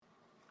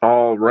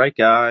All right,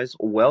 guys,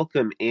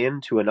 welcome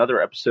into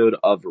another episode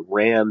of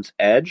Rams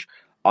Edge.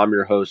 I'm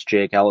your host,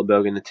 Jake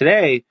Allenbogen, and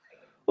today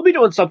we'll be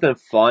doing something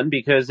fun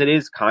because it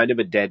is kind of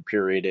a dead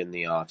period in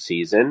the off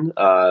season.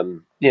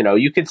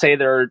 You could say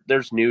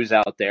there's news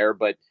out there,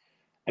 but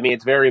I mean,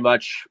 it's very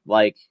much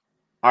like,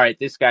 all right,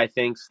 this guy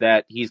thinks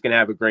that he's going to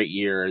have a great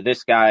year.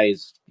 This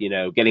guy's,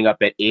 getting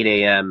up at 8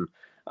 a.m.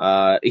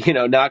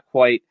 Not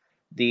quite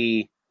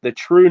the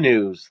true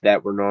news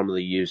that we're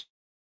normally used.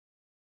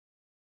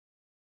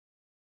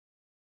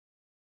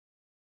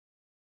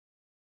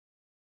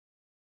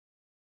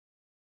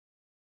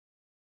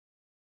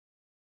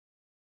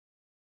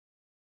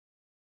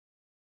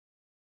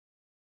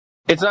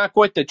 It's not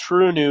quite the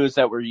true news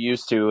that we're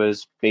used to,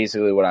 is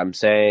basically what I'm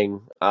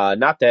saying.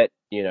 Not that,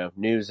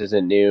 news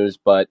isn't news,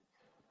 but,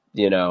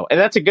 and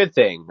that's a good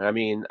thing. I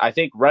mean, I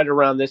think right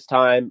around this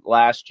time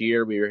last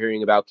year, we were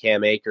hearing about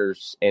Cam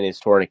Akers and his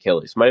torn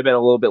Achilles. Might have been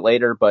a little bit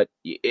later, but,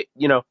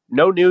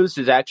 no news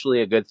is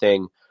actually a good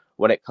thing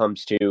when it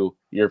comes to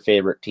your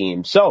favorite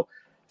team. So,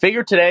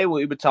 figure today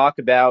we would talk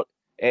about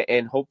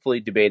and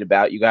hopefully debate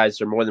about. You guys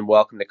are more than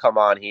welcome to come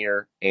on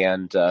here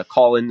and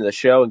call into the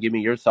show and give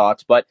me your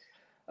thoughts. But,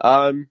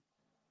 um,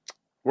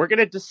 we're going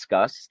to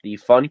discuss the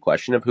fun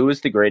question of who is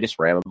the greatest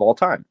Ram of all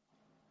time.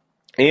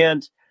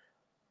 And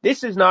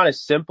this is not as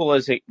simple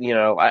as it,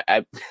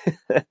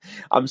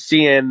 I'm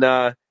seeing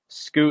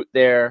Scoot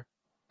there,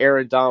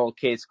 Aaron Donald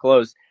case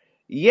closed.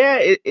 Yeah,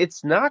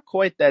 it's not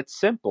quite that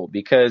simple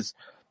because,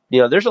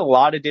 there's a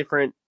lot of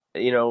different,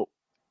 you know,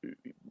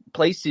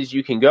 places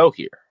you can go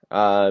here.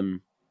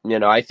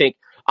 I think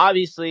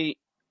obviously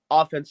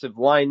offensive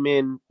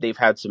linemen, they've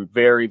had some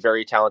very,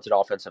 very talented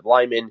offensive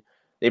linemen.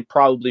 They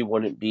probably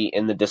wouldn't be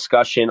in the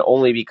discussion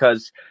only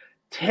because,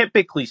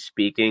 typically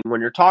speaking,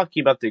 when you're talking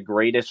about the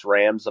greatest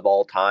Rams of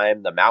all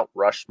time, the Mount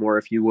Rushmore,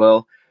 if you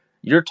will,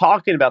 you're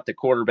talking about the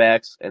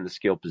quarterbacks and the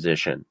skill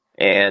position.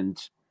 And,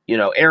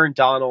 Aaron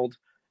Donald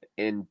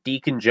and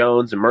Deacon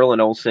Jones and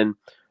Merlin Olsen,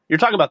 you're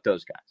talking about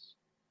those guys.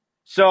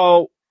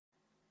 So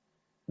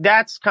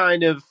that's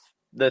kind of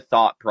the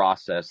thought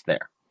process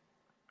there.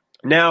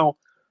 Now,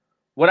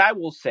 what I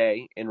will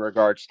say in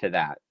regards to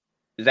that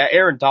is that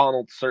Aaron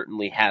Donald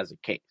certainly has a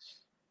case.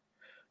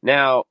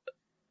 Now,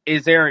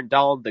 is Aaron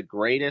Donald the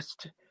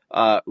greatest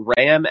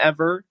Ram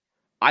ever?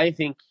 I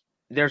think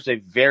there's a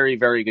very,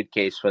 very good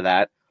case for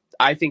that.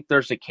 I think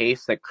there's a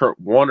case that Kurt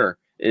Warner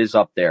is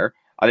up there.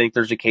 I think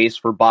there's a case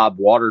for Bob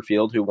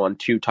Waterfield, who won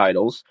 2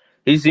 titles.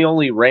 He's the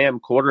only Ram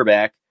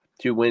quarterback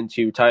to win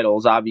 2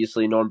 titles.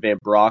 Obviously, Norm Van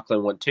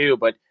Brocklin won 2,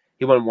 but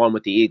he won 1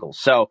 with the Eagles.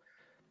 So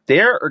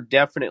there are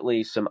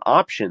definitely some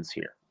options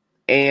here.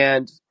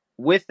 And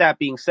with that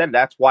being said,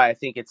 that's why I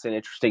think it's an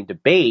interesting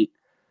debate,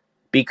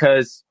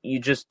 because you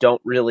just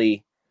don't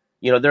really,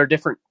 there are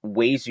different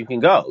ways you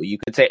can go. You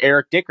could say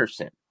Eric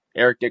Dickerson.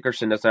 Eric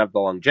Dickerson doesn't have the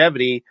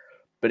longevity,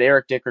 but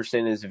Eric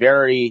Dickerson is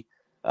very,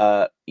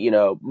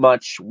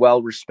 much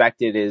well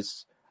respected.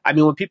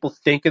 When people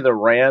think of the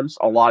Rams,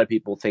 a lot of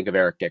people think of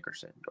Eric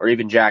Dickerson or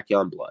even Jack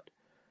Youngblood.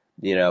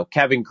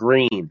 Kevin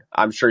Green,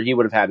 I'm sure he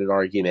would have had an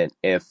argument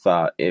if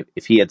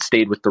he had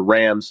stayed with the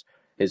Rams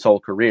his whole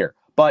career.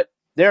 But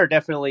there are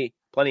definitely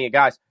plenty of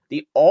guys.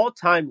 The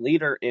all-time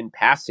leader in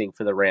passing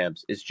for the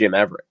Rams is Jim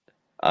Everett.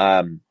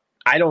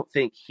 I don't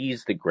think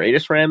he's the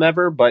greatest Ram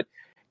ever, but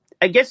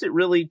I guess it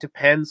really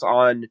depends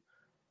on,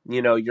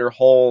 your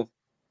whole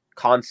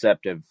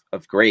concept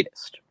of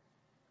greatest.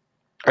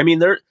 I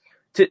mean,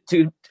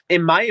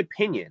 in my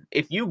opinion,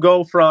 if you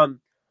go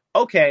from,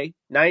 okay,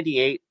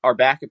 98, our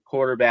backup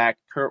quarterback,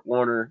 Kurt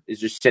Warner, is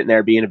just sitting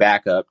there being a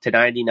backup, to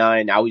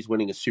 99, now he's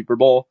winning a Super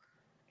Bowl,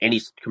 and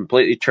he's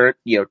completely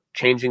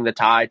changing the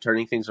tide,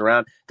 turning things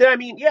around, then,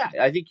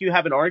 I think you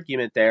have an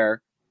argument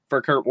there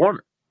for Kurt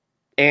Warner.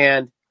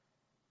 And,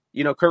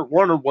 Kurt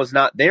Warner was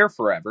not there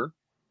forever.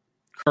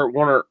 Kurt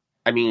Warner,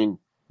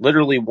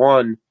 literally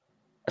won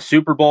a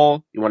Super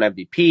Bowl, he won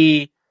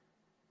MVP,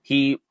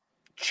 he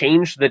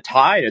changed the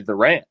tide of the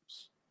Rams.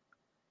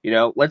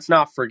 Let's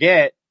not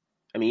forget,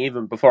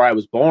 even before I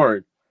was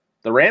born,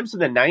 the Rams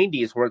in the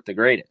 90s weren't the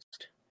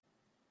greatest.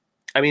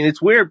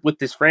 It's weird with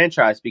this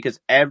franchise because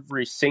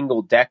every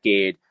single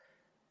decade,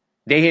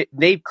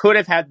 they could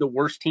have had the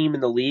worst team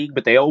in the league,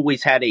 but they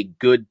always had a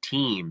good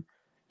team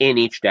in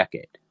each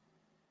decade.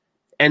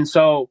 And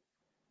so,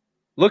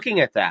 looking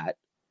at that,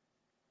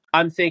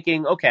 I'm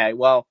thinking, okay,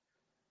 well,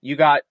 you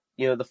got,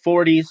 the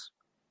 40s,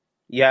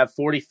 you have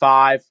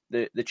 45,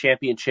 the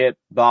championship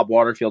Bob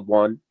Waterfield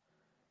won.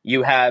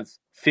 You have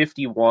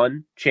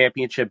 51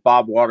 championship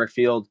Bob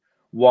Waterfield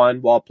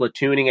won while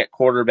platooning at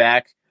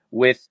quarterback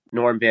with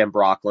Norm Van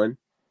Brocklin.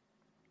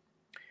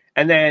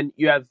 And then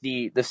you have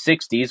the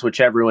 60s,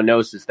 which everyone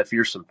knows is the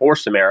fearsome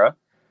foursome era.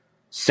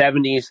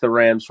 70s, the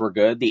Rams were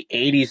good. The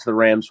 80s, the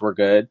Rams were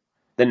good.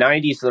 The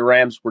 90s, the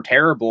Rams were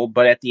terrible,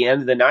 but at the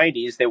end of the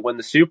 90s, they won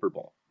the Super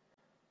Bowl.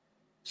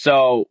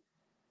 So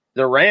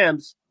the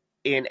Rams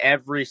in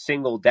every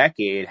single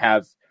decade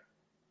have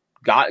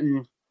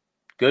gotten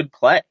good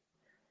play.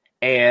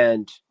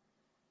 And,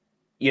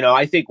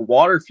 I think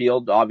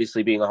Waterfield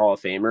obviously being a Hall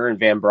of Famer and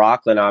Van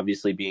Brocklin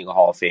obviously being a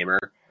Hall of Famer,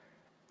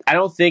 I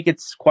don't think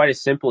it's quite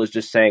as simple as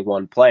just saying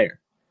one player.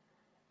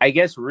 I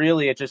guess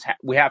really it just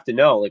we have to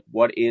know, like,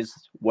 what is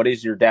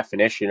your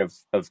definition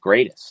of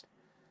greatest?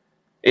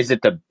 Is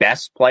it the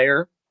best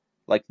player,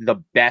 like the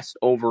best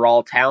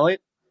overall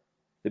talent,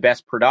 the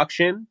best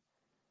production?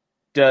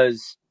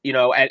 Does,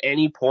 at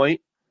any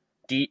point,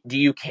 do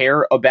you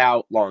care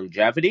about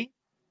longevity?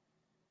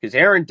 Because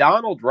Aaron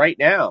Donald right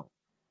now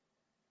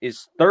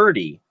is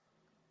 30,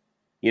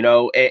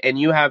 and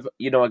you have,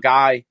 a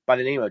guy by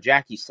the name of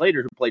Jackie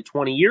Slater who played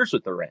 20 years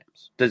with the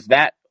Rams. Does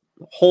that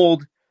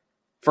hold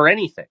for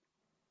anything?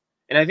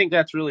 And I think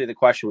that's really the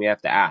question we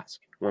have to ask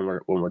when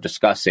we're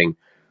discussing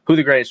who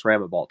the greatest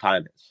Ram of all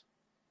time is.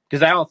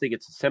 Because I don't think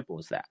it's as simple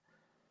as that.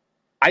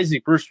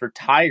 Isaac Bruce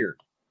retired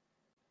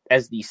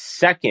as the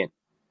second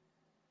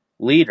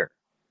leader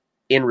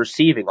in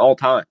receiving all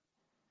time,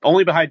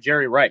 only behind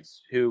Jerry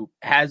Rice, who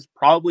has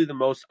probably the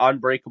most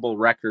unbreakable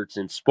records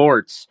in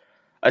sports,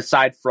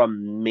 aside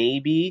from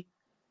maybe,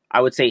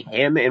 I would say,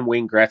 him and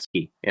Wayne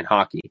Gretzky in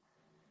hockey.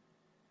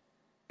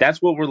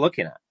 That's what we're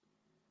looking at.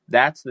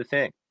 That's the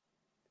thing.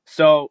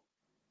 So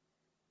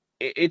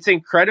it's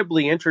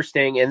incredibly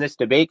interesting, and this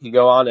debate could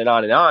go on and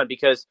on and on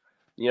because,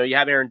 you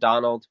have Aaron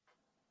Donald,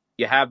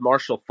 you have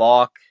Marshall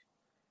Faulk,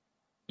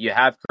 you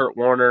have Kurt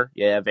Warner,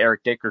 you have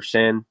Eric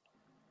Dickerson,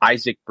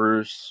 Isaac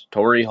Bruce,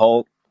 Torrey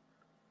Holt.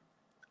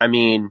 I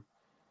mean,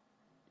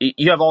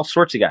 you have all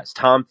sorts of guys.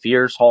 Tom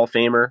Fears, Hall of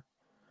Famer.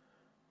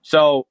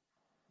 So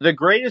the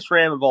greatest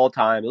Ram of all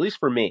time, at least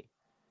for me,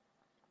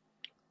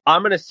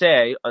 I'm going to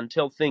say,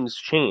 until things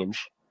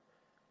change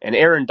and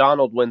Aaron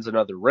Donald wins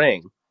another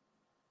ring,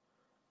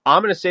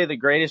 I'm going to say the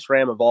greatest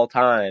Ram of all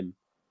time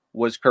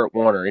was Kurt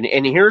Warner.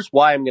 And here's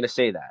why I'm going to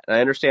say that. And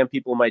I understand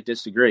people might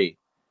disagree,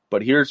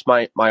 but here's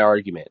my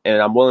argument.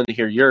 And I'm willing to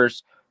hear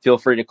yours. Feel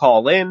free to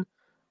call in.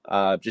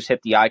 Just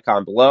hit the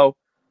icon below.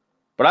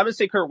 But I'm going to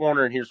say Kurt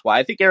Warner, and here's why.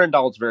 I think Aaron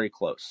Donald's very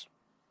close.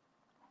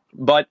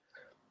 But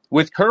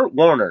with Kurt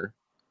Warner,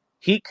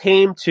 he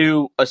came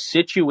to a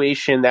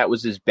situation that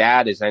was as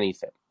bad as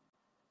anything.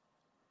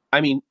 I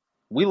mean,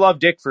 we love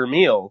Dick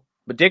Vermeil,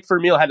 but Dick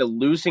Vermeil had a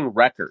losing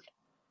record.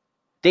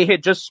 They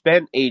had just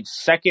spent a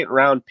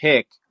second-round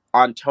pick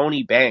on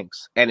Tony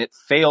Banks, and it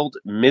failed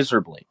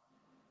miserably.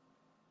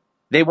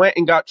 They went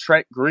and got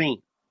Trent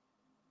Green.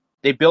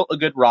 They built a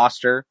good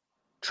roster.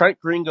 Trent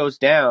Green goes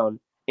down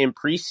in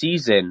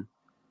preseason,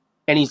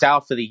 and he's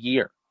out for the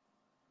year.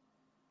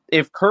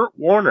 If Kurt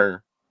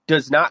Warner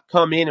does not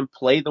come in and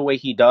play the way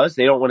he does,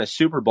 they don't win a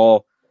Super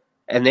Bowl,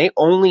 and they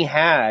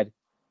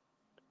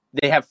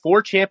have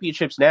 4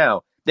 championships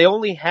now. They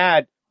only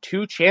had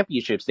 2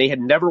 championships. They had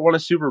never won a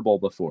Super Bowl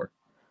before.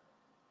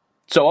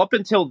 So up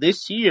until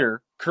this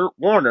year, Kurt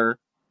Warner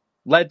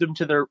led them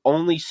to their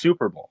only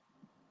Super Bowl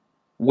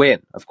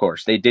win, of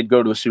course. They did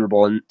go to a Super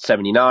Bowl in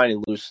 79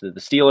 and lose to the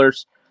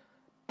Steelers.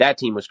 That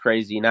team was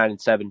crazy,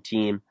 9-7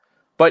 team.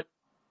 But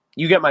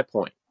you get my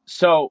point.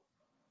 So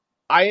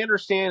I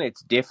understand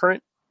it's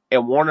different,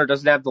 and Warner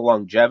doesn't have the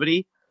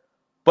longevity,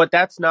 but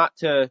that's not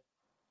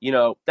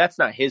that's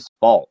not his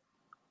fault.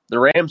 The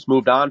Rams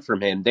moved on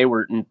from him. They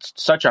were in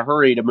such a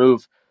hurry to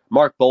move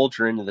Mark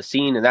Bulger into the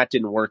scene, and that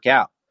didn't work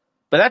out.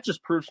 But that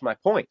just proves my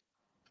point.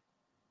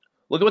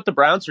 Look at what the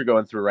Browns are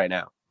going through right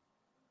now.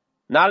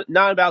 Not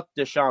about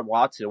Deshaun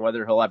Watson,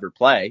 whether he'll ever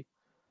play,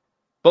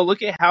 but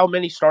look at how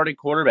many starting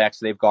quarterbacks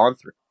they've gone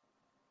through.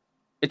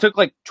 It took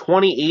like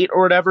 28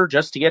 or whatever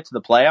just to get to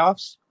the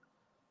playoffs.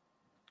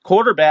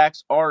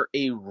 Quarterbacks are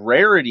a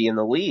rarity in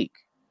the league,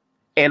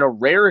 and a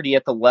rarity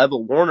at the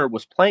level Warner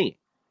was playing.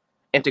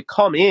 And to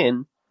come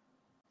in,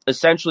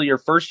 essentially your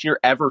first year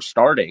ever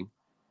starting,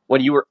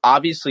 when you were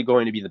obviously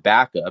going to be the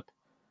backup,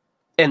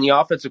 and the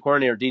offensive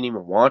coordinator didn't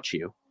even want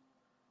you,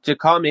 to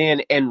come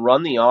in and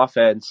run the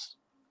offense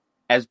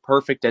as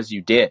perfect as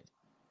you did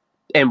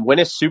and win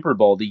a Super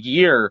Bowl the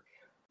year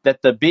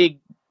that the big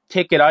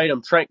ticket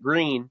item, Trent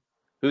Green,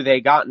 who they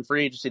got in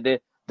free agency,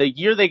 the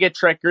year they get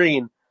Trent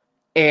Green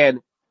and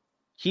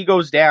he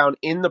goes down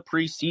in the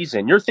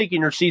preseason, you're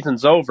thinking your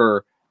season's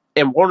over,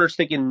 and Warner's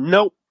thinking,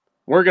 nope,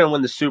 we're going to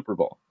win the Super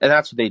Bowl. And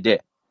that's what they did.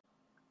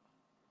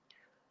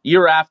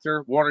 Year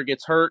after, Warner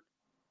gets hurt.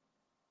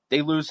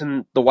 They lose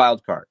in the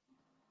wild card.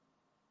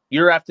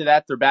 Year after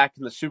that, they're back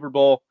in the Super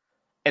Bowl,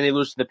 and they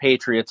lose to the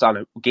Patriots on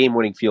a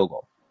game-winning field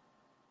goal.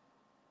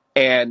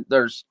 And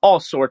there's all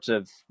sorts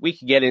of, we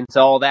could get into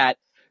all that,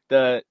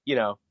 the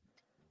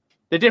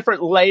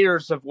different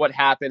layers of what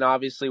happened,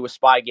 obviously, with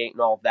Spygate and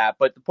all of that.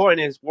 But the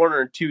point is,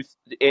 Warner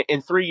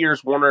in 3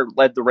 years, Warner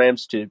led the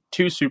Rams to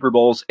 2 Super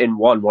Bowls and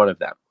won one of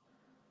them.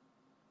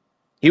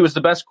 He was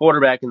the best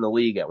quarterback in the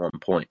league at one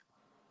point,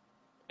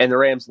 and the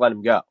Rams let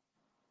him go.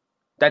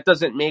 That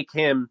doesn't make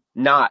him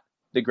not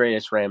the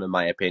greatest Ram, in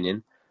my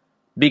opinion,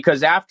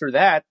 because after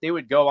that, they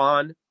would go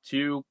on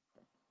to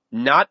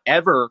not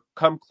ever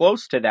come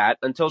close to that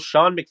until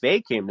Sean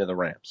McVay came to the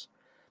Rams.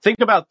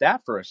 Think about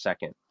that for a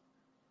second.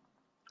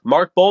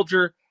 Mark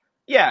Bulger,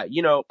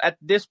 at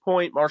this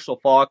point, Marshall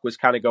Faulk was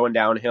kind of going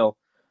downhill,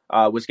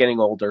 was getting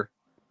older.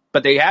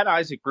 But they had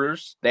Isaac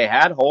Bruce. They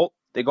had Holt.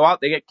 They go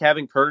out, they get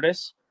Kevin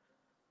Curtis.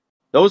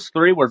 Those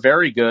three were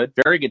very good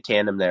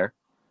tandem there.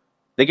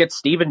 They get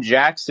Steven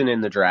Jackson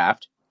in the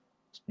draft.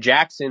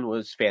 Jackson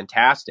was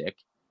fantastic.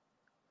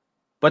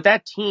 But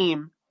that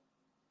team,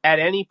 at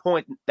any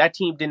point, that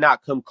team did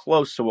not come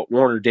close to what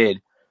Warner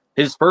did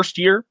his first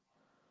year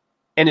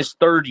and his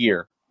third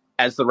year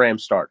as the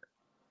Rams starter.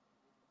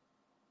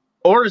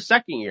 Or his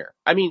second year.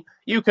 I mean,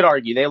 you could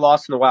argue they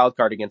lost in the wild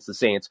card against the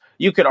Saints.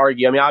 You could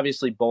argue, I mean,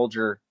 obviously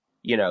Bulger,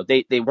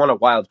 they won a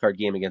wild card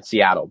game against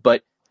Seattle.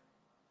 But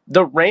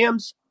the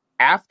Rams,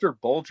 after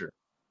Bulger,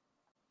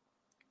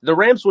 the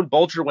Rams, when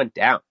Bulger went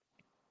down,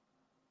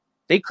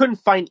 they couldn't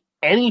find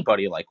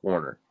anybody like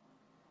Warner.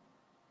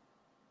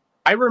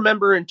 I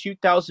remember in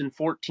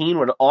 2014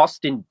 when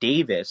Austin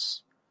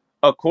Davis,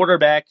 a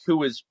quarterback who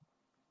was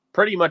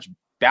pretty much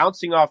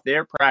bouncing off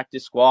their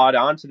practice squad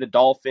onto the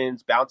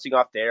Dolphins, bouncing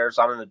off theirs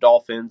onto the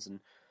Dolphins, and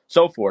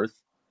so forth.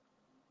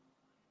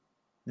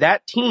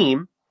 That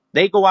team,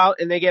 they go out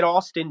and they get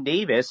Austin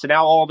Davis, and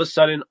now all of a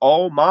sudden,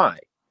 oh my,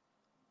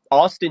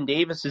 Austin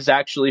Davis is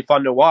actually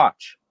fun to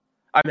watch.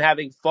 I'm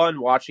having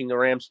fun watching the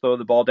Rams throw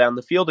the ball down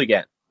the field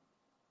again.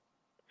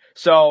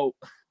 So,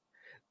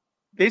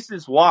 this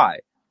is why.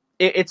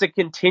 It's a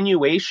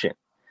continuation.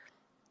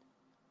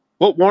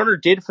 What Warner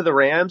did for the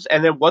Rams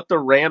and then what the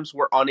Rams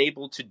were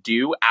unable to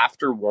do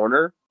after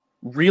Warner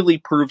really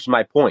proves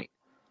my point.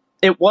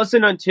 It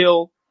wasn't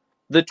until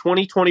the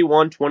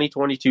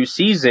 2021-2022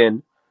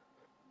 season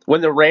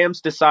when the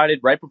Rams decided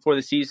right before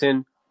the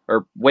season,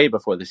 or way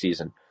before the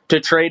season, to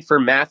trade for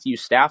Matthew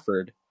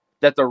Stafford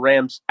that the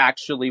Rams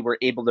actually were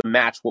able to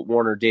match what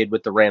Warner did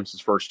with the Rams'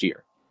 first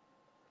year.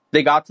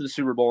 They got to the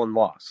Super Bowl and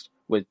lost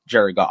with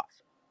Jared Goff.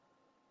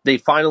 They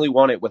finally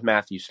won it with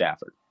Matthew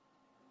Stafford.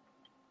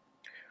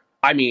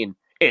 I mean,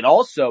 it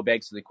also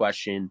begs the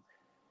question,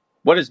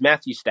 what does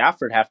Matthew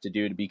Stafford have to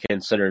do to be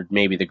considered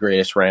maybe the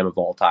greatest Ram of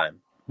all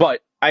time?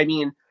 But, I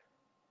mean,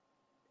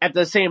 at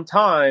the same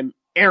time,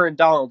 Aaron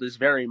Donald is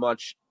very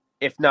much,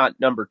 if not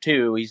number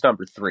 2, he's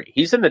number 3.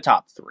 He's in the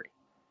top 3.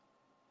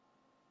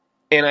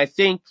 And I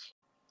think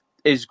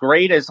as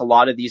great as a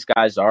lot of these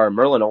guys are,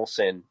 Merlin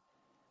Olsen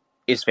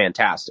is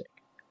fantastic.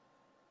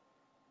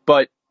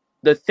 But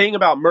the thing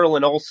about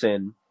Merlin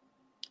Olsen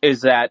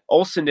is that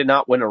Olsen did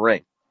not win a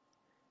ring.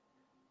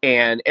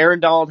 And Aaron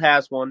Donald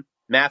has one.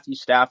 Matthew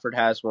Stafford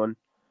has one.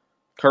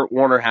 Kurt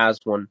Warner has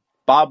one.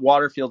 Bob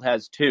Waterfield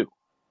has 2.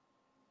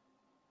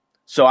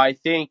 So I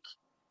think,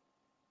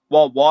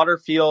 while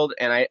Waterfield,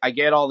 and I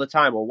get all the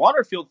time, well,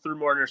 Waterfield threw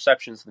more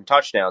interceptions than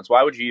touchdowns.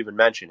 Why would you even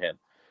mention him?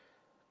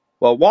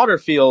 Well,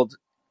 Waterfield,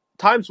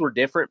 times were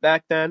different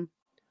back then.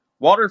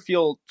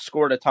 Waterfield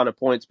scored a ton of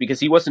points because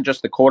he wasn't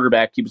just the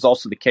quarterback, he was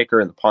also the kicker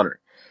and the punter.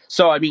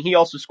 So, I mean, he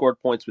also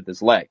scored points with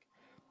his leg.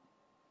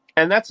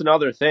 And that's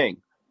another thing.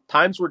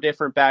 Times were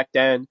different back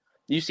then.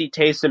 You see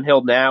Taysom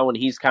Hill now, and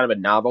he's kind of a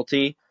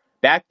novelty.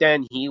 Back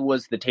then, he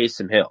was the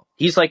Taysom Hill.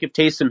 He's like if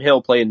Taysom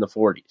Hill played in the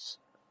 40s.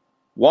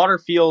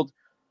 Waterfield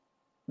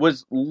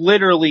was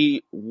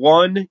literally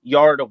 1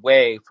 yard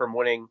away from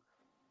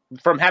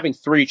having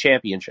 3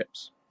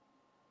 championships.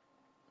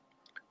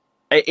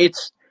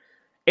 It's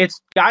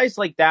guys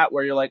like that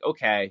where you're like,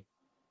 okay,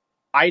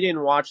 I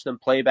didn't watch them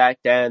play back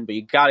then, but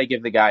you got to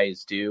give the guy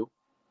his due.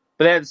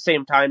 But then at the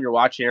same time, you're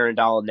watching Aaron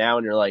Donald now,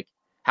 and you're like,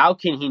 how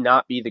can he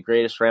not be the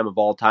greatest Ram of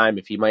all time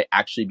if he might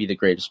actually be the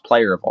greatest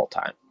player of all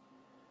time?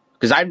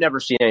 Because I've never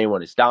seen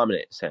anyone as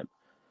dominant as him.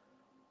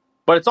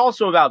 But it's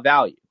also about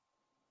value.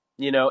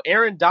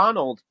 Aaron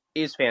Donald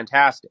is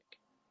fantastic.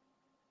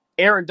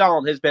 Aaron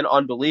Donald has been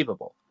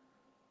unbelievable.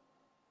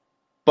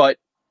 But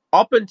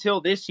up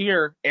until this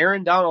year,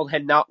 Aaron Donald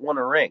had not won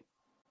a ring.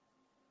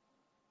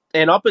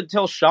 And up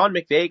until Sean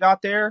McVay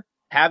got there,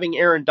 having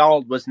Aaron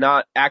Donald was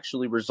not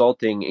actually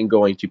resulting in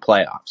going to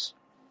playoffs.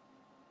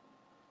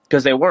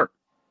 Because they weren't.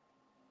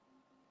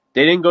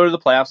 They didn't go to the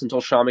playoffs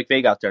until Sean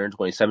McVay got there in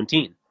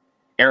 2017.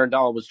 Aaron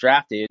Donald was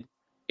drafted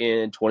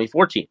in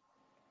 2014.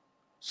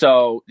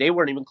 So they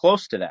weren't even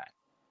close to that.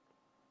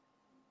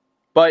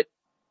 But,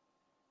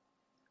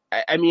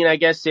 I mean, I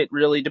guess it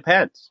really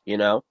depends,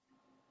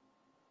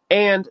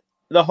 And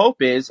the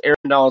hope is Aaron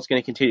Donald's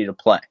going to continue to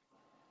play.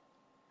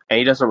 And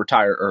he doesn't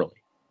retire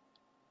early.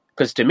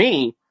 Because to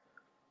me,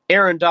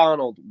 Aaron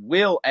Donald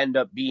will end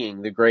up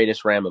being the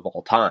greatest Ram of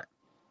all time.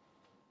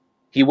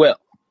 He will.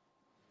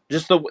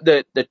 Just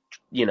the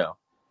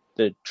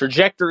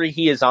trajectory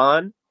he is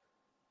on,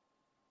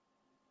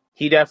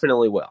 he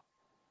definitely will.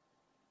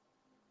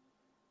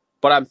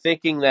 But I'm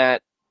thinking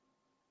that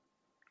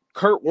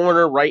Kurt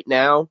Warner right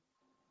now,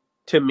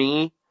 to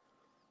me,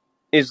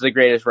 is the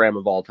greatest Ram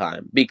of all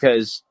time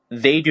because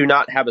they do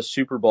not have a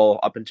Super Bowl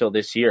up until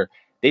this year.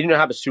 They do not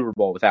have a Super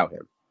Bowl without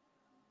him.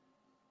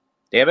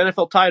 They have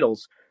NFL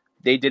titles.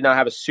 They did not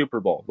have a Super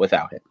Bowl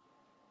without him.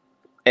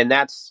 And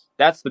that's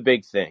the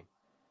big thing.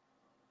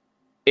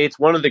 It's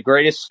one of the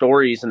greatest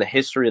stories in the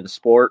history of the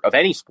sport, of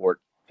any sport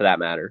for that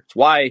matter. It's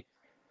why,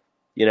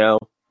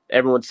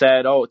 everyone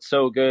said, oh, it's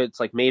so good. It's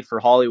like made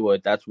for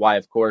Hollywood. That's why,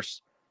 of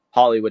course,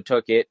 Hollywood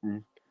took it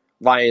and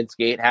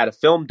Lionsgate had a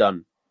film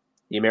done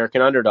the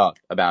American underdog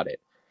about it.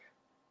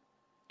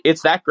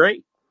 It's that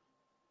great.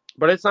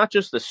 But it's not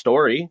just the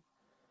story.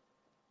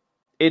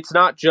 It's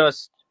not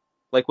just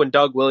like when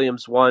Doug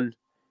Williams won,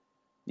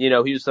 he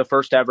was the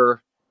first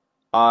ever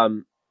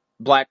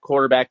black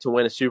quarterback to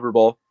win a Super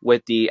Bowl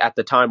with the, at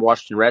the time,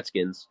 Washington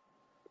Redskins.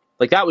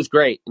 Like, that was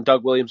great, and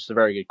Doug Williams is a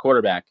very good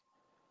quarterback.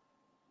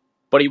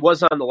 But he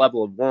was on the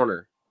level of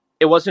Warner.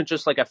 It wasn't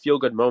just like a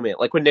feel-good moment,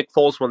 like when Nick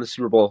Foles won the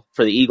Super Bowl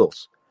for the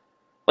Eagles.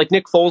 Like,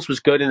 Nick Foles was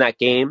good in that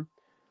game,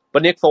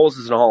 but Nick Foles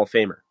isn't a Hall of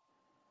Famer.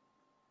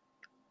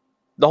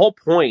 The whole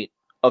point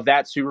of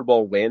that Super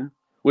Bowl win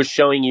was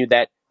showing you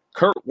that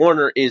Kurt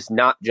Warner is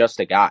not just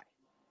a guy.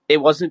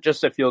 It wasn't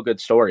just a feel-good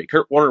story.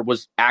 Kurt Warner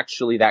was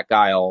actually that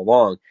guy all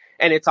along.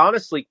 And it's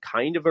honestly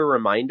kind of a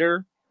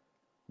reminder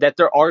that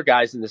there are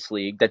guys in this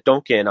league that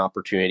don't get an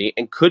opportunity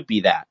and could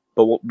be that.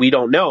 But we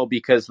don't know,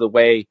 because the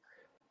way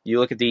you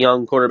look at the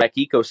young quarterback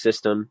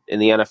ecosystem in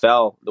the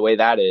NFL, the way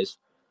that is,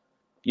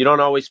 you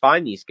don't always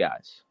find these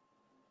guys.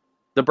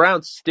 The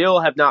Browns still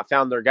have not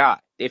found their guy.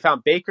 They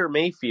found Baker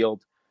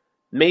Mayfield.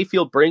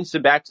 Mayfield brings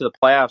them back to the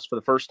playoffs for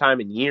the first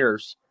time in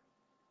years,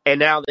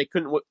 and now they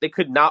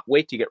could not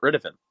wait to get rid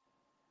of him.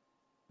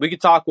 We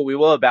could talk what we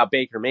will about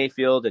Baker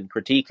Mayfield and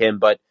critique him,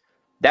 but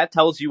that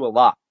tells you a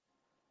lot.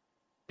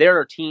 There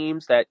are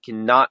teams that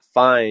cannot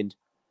find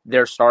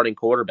their starting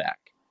quarterback.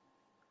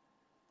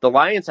 The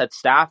Lions had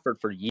Stafford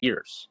for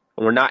years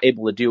and were not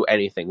able to do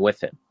anything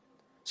with him.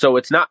 So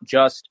it's not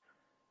just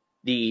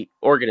the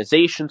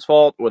organization's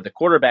fault or the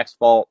quarterback's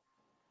fault.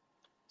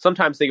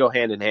 Sometimes they go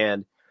hand in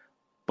hand.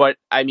 But,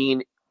 I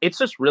mean, it's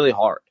just really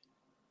hard.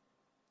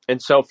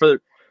 And so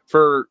for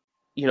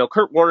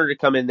Kurt Warner to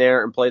come in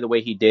there and play the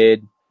way he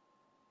did,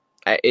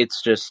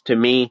 it's just, to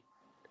me,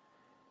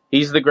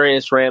 he's the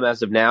greatest Ram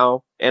as of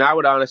now. And I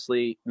would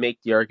honestly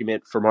make the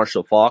argument for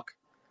Marshall Faulk,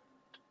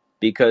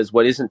 because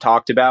what isn't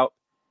talked about,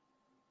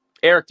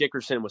 Eric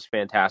Dickerson was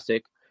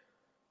fantastic.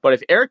 But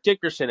if Eric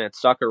Dickerson had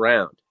stuck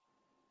around,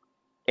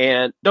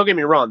 and don't get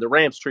me wrong, the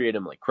Rams treated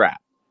him like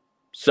crap.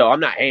 So I'm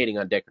not hating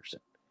on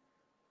Dickerson.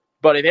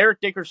 But if Eric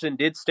Dickerson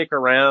did stick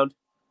around,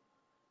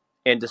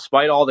 and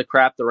despite all the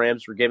crap the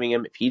Rams were giving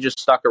him, if he just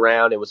stuck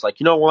around, it was like,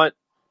 you know what?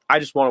 I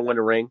just want to win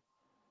a ring.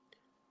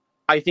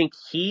 I think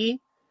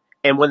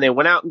and when they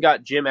went out and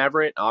got Jim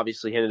Everett,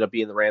 obviously he ended up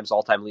being the Rams'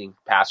 all-time leading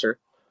passer,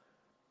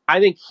 I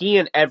think he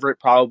and Everett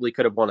probably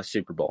could have won a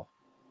Super Bowl.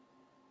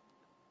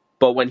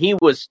 But when he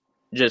was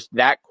just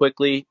that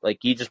quickly, like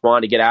he just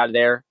wanted to get out of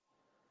there,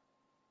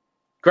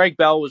 Greg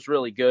Bell was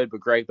really good, but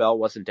Greg Bell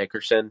wasn't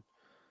Dickerson.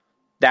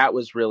 That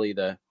was really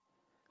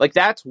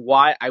that's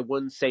why I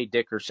wouldn't say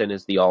Dickerson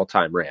is the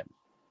all-time Ram.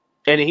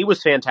 And he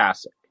was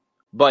fantastic.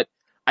 But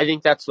I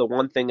think that's the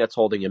one thing that's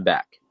holding him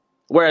back.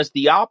 Whereas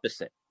the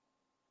opposite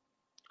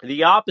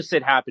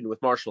happened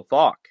with Marshall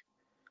Faulk.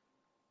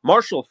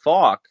 Marshall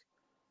Faulk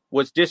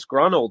was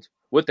disgruntled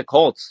with the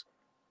Colts.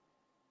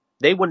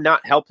 They would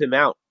not help him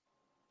out.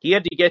 He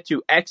had to get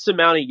to X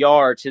amount of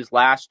yards his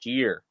last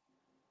year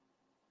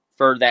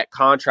for that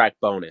contract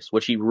bonus,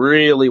 which he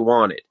really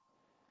wanted.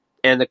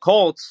 And the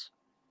Colts,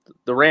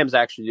 the Rams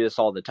actually do this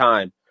all the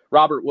time.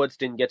 Robert Woods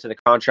didn't get to the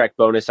contract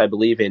bonus, I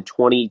believe, in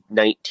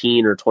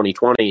 2019 or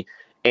 2020,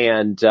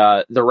 and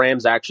the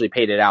Rams actually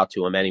paid it out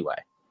to him anyway.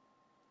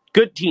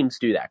 Good teams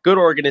do that. Good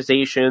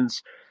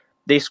organizations,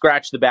 they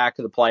scratch the back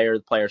of the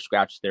player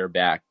scratches their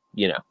back,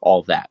 all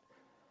of that.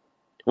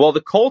 Well,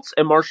 the Colts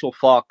and Marshall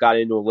Faulk got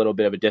into a little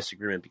bit of a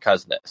disagreement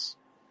because of this.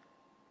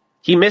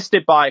 He missed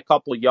it by a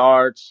couple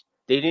yards.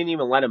 They didn't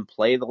even let him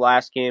play the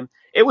last game.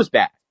 It was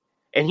bad,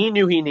 and he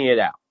knew he needed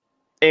out.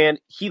 And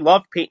he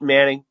loved Peyton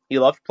Manning. He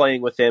loved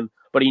playing with him,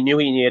 but he knew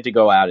he needed to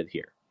go out of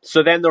here.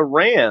 So then the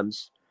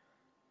Rams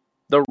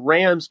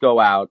go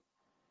out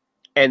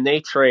and they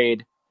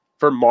trade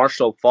for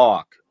Marshall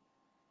Faulk.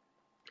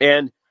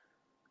 And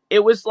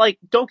it was like,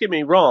 don't get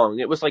me wrong,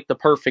 it was like the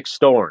perfect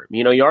storm.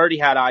 You already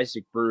had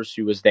Isaac Bruce,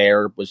 who was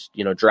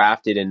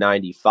drafted in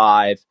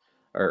 95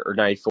 or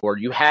 94.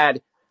 You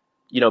had,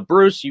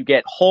 Bruce, you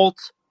get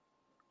Holt,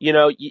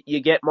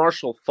 you get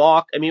Marshall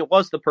Faulk. I mean, it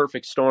was the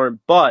perfect storm,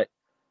 but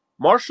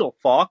Marshall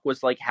Faulk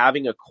was like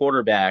having a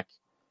quarterback,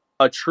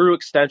 a true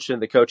extension of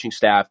the coaching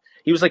staff.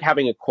 He was like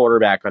having a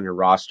quarterback on your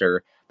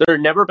roster. There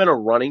had never been a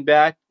running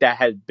back that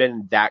had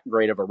been that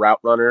great of a route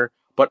runner,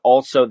 but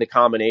also the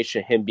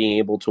combination of him being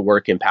able to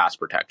work in pass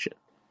protection.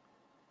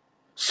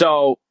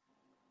 So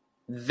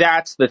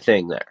that's the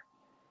thing there.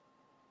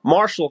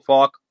 Marshall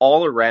Faulk,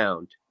 all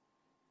around,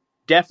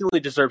 definitely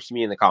deserves to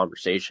be in the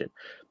conversation,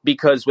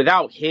 because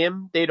without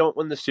him, they don't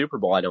win the Super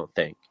Bowl, I don't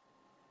think.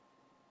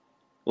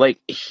 Like,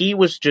 he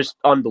was just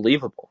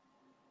unbelievable.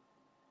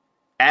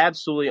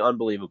 Absolutely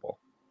unbelievable.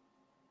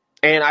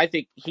 And I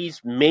think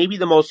he's maybe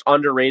the most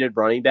underrated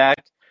running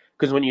back,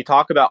 because when you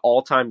talk about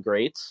all-time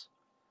greats,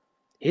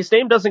 his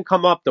name doesn't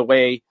come up the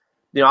way,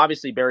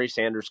 obviously Barry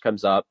Sanders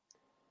comes up,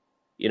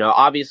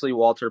 obviously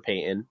Walter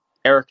Payton,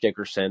 Eric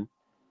Dickerson,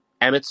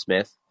 Emmitt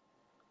Smith.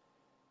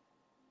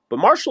 But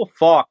Marshall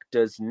Faulk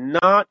does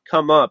not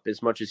come up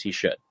as much as he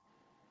should.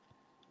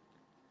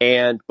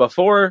 And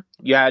before,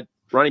 you had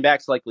running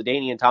backs like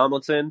LaDainian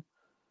Tomlinson,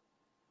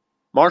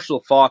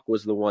 Marshall Faulk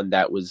was the one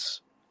that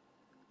was,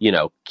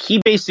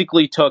 he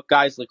basically took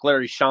guys like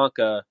Larry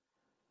Shankar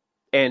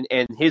and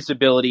his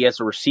ability as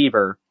a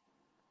receiver,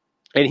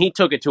 and he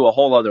took it to a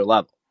whole other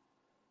level.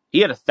 He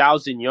had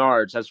 1,000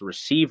 yards as a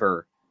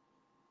receiver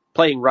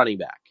playing running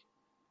back.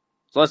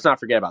 So let's not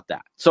forget about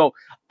that. So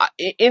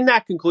in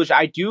that conclusion,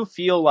 I do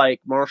feel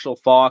like Marshall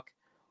Faulk,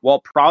 while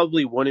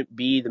probably wouldn't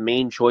be the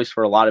main choice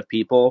for a lot of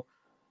people,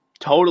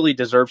 totally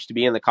deserves to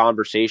be in the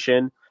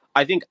conversation.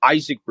 I think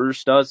Isaac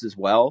Bruce does as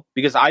well,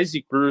 because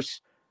Isaac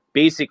Bruce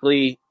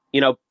basically,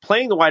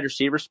 playing the wide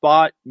receiver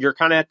spot, you're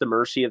kind of at the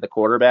mercy of the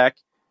quarterback.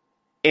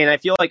 And I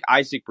feel like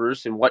Isaac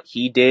Bruce and what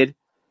he did,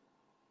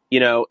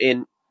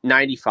 in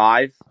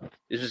 95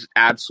 is just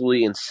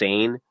absolutely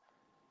insane.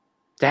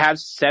 To have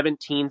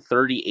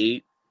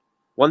 1,738,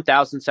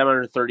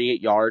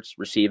 1,738 yards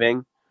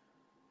receiving.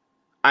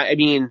 I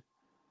mean,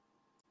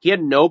 he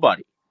had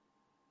nobody.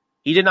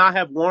 He did not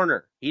have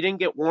Warner. He didn't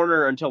get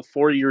Warner until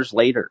 4 years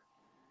later.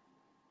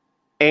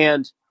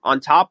 And on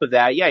top of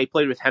that, yeah, he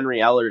played with Henry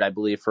Ellard, I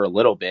believe, for a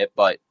little bit,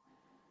 but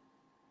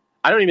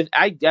I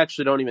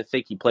actually don't even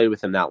think he played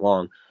with him that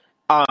long.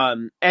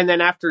 And then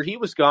after he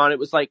was gone, it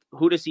was like,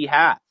 who does he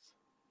have?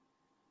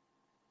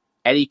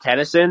 Eddie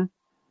Kennison?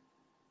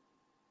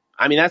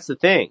 I mean, that's the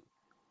thing.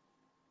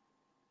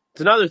 It's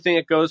another thing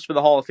that goes for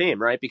the Hall of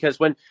Fame, right? Because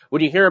when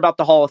you hear about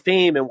the Hall of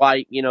Fame and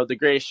why, the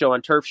greatest show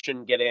on turf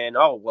shouldn't get in,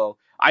 oh, well,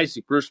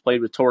 Isaac Bruce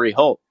played with Torrey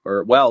Holt,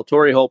 or, well,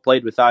 Torrey Holt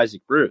played with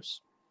Isaac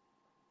Bruce.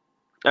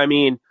 I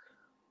mean,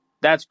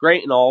 that's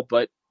great and all,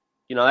 but,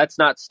 that's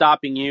not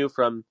stopping you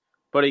from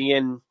putting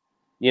in,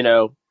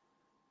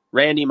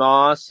 Randy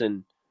Moss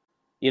and,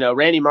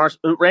 Randy Moss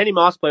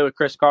played with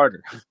Chris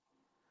Carter.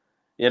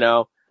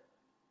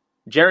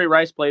 Jerry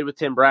Rice played with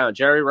Tim Brown.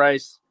 Jerry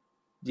Rice,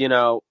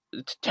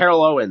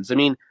 Terrell Owens. I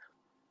mean,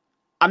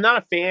 I'm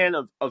not a fan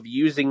of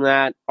using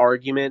that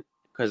argument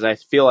because I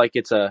feel like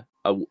it's a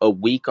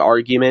weak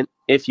argument,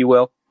 if you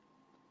will.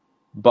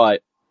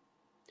 But,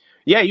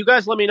 yeah, you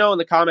guys let me know in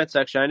the comment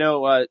section. I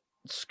know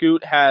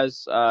Scoot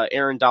has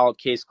Aaron Donald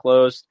case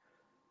closed,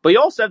 but you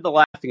also have the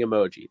laughing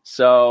emoji.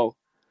 So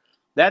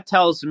that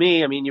tells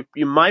me, I mean,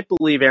 you might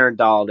believe Aaron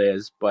Donald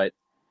is, but,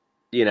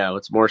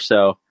 it's more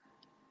so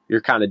you're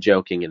kind of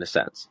joking in a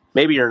sense.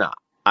 Maybe you're not.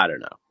 I don't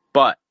know.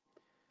 But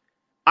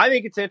I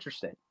think it's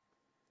interesting.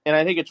 And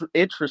I think it's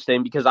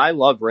interesting because I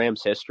love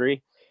Rams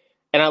history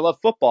and I love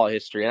football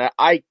history. And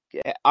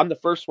I'm the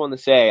first one to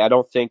say I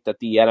don't think that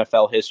the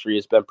NFL history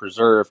has been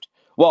preserved.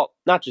 Well,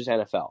 not just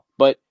NFL,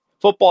 but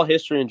football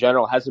history in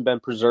general hasn't been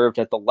preserved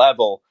at the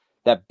level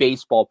that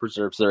baseball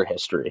preserves their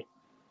history.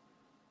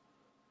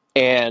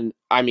 And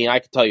I mean, I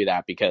can tell you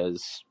that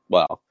because,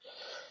 well,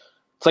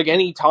 it's like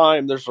any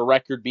time there's a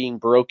record being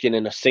broken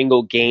in a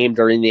single game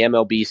during the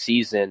MLB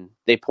season,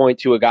 they point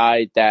to a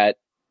guy that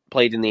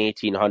played in the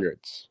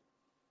 1800s.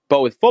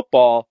 But with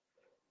football,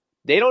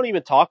 they don't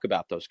even talk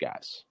about those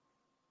guys.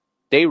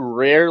 They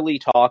rarely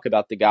talk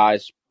about the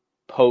guys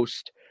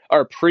post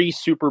or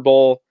pre-Super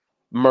Bowl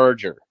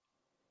merger.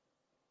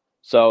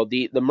 So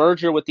the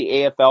merger with the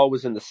AFL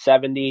was in the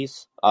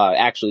 70s,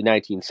 actually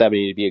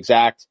 1970 to be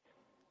exact.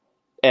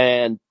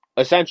 And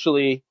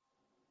essentially,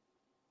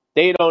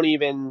 they don't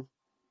even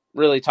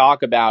really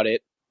talk about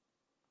it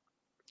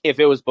if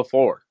it was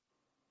before.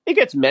 It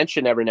gets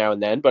mentioned every now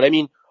and then, but I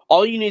mean,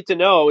 all you need to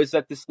know is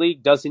that this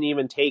league doesn't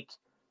even take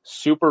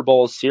Super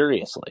Bowls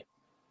seriously.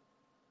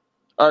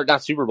 Or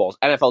not Super Bowls,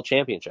 NFL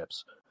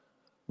championships.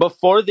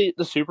 Before the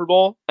Super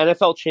Bowl,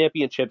 NFL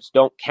championships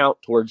don't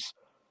count towards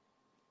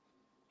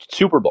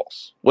Super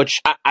Bowls,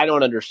 which I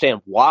don't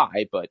understand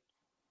why, but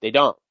they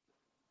don't.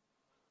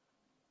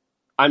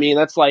 I mean,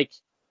 that's like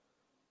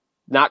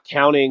not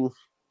counting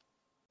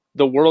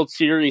the World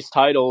Series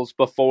titles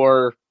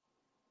before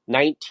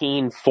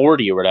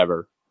 1940 or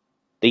whatever.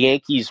 The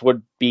Yankees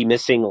would be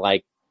missing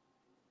like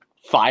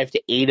 5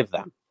 to 8 of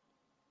them.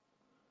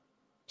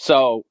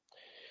 So,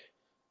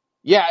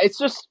 yeah, it's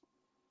just,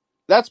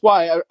 that's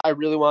why I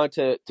really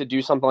wanted to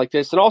do something like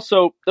this. And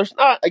also, there's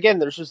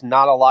just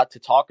not a lot to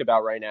talk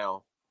about right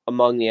now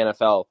among the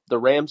NFL. The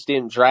Rams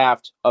didn't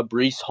draft a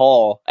Breece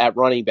Hall at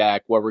running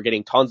back where we're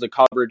getting tons of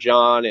coverage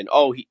on, and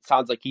he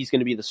sounds like he's going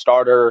to be the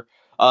starter.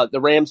 The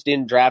Rams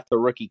didn't draft a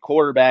rookie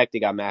quarterback. They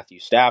got Matthew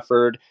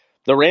Stafford.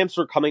 The Rams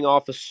are coming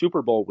off a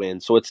Super Bowl win,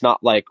 so it's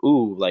not like,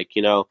 like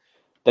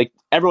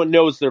everyone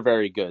knows they're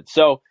very good.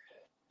 So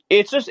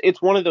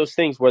it's one of those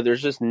things where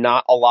there's just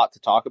not a lot to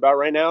talk about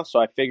right now. So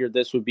I figured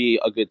this would be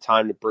a good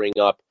time to bring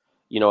up,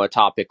 a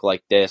topic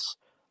like this.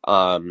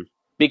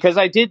 Because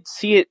I did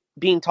see it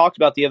being talked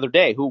about the other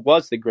day, who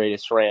was the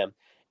greatest Ram.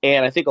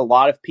 And I think a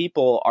lot of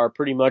people are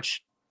pretty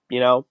much,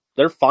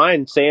 they're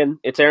fine saying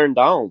it's Aaron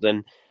Donald.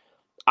 And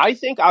I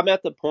think I'm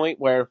at the point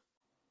where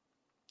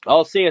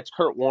I'll say it's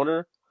Kurt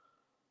Warner,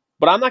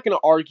 but I'm not going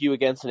to argue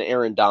against an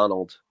Aaron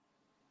Donald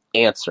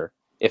answer,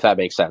 if that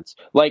makes sense.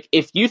 Like,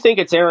 if you think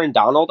it's Aaron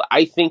Donald,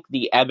 I think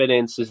the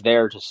evidence is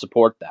there to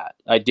support that.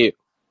 I do.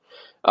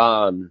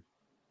 One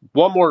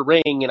more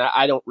ring, and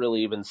I don't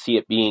really even see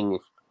it being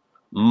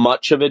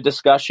much of a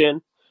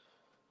discussion.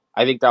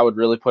 I think that would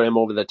really put him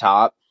over the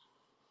top.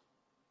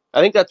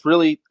 I think that's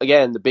really,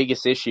 again, the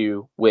biggest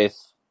issue with,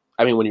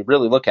 I mean, when you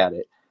really look at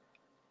it,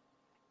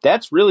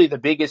 that's really the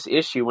biggest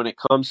issue when it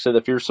comes to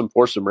the fearsome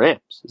foursome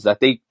Rams, is that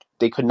they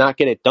could not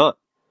get it done.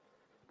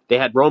 They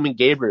had Roman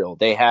Gabriel,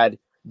 they had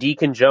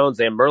Deacon Jones,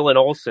 they had Merlin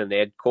Olsen, they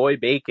had Coy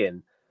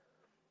Bacon,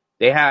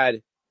 they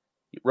had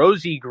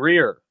Rosie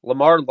Greer,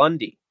 Lamar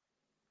Lundy.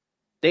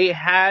 They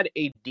had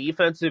a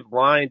defensive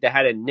line that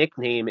had a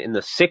nickname in the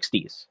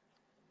 60s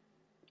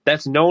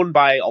that's known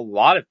by a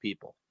lot of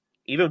people,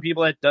 even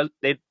people that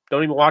they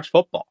don't even watch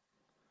football.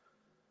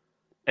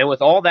 And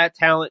with all that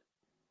talent,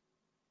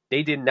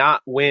 they did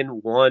not win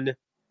one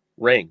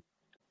ring.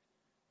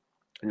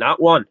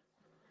 Not one.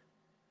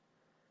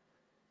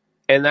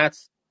 And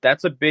that's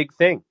a big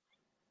thing.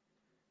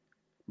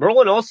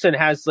 Merlin Olsen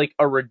has like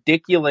a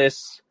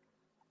ridiculous,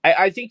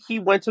 I think he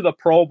went to the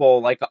Pro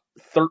Bowl like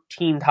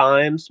 13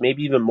 times,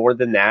 maybe even more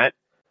than that.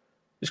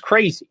 It was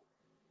crazy.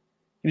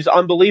 He was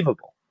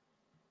unbelievable.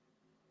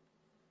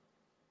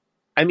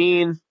 I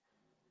mean,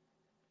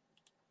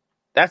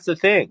 that's the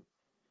thing.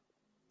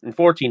 And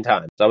 14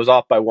 times. I was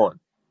off by one.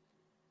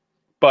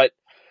 But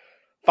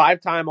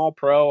 5-time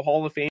All-Pro,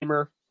 Hall of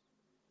Famer.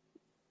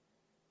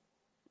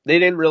 They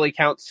didn't really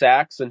count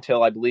sacks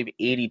until, I believe,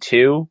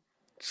 82.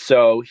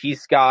 So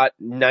he's got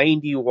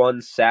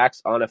 91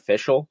 sacks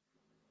unofficial.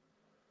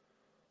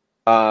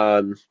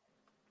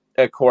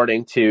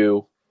 According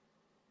to,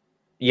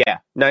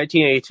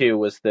 1982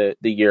 was the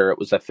year it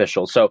was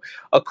official. So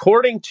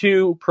according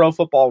to Pro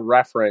Football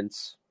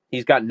Reference,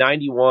 he's got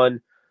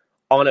 91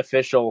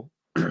 unofficial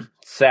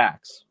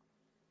sacks.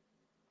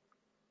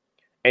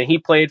 And he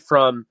played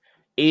from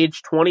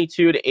age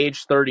 22 to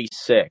age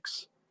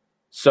 36.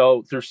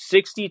 So through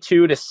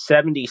 62 to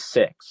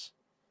 76.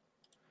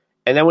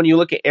 And then when you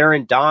look at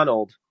Aaron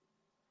Donald,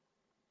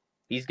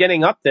 he's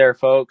getting up there,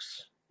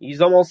 folks. He's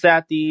almost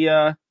at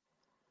the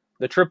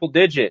triple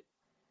digit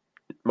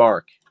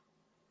mark.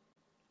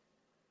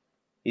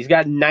 He's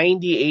got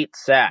 98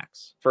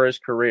 sacks for his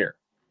career.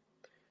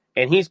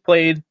 And he's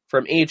played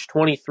from age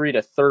 23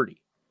 to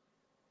 30.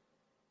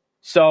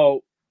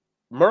 So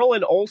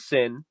Merlin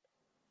Olsen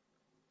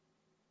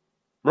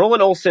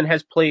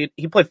has played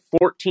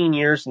 14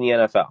 years in the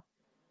NFL.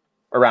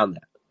 Around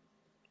that.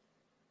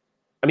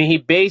 I mean, he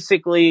played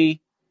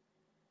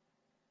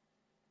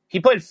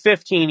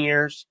 15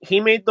 years. He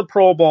made the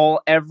Pro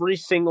Bowl every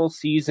single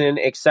season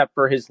except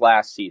for his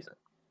last season.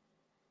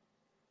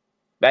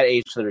 At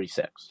age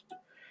 36.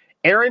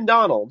 Aaron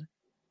Donald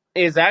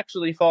is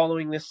actually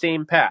following the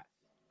same path.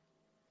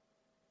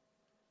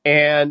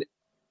 And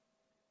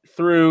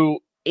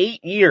through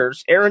 8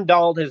 years, Aaron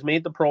Donald has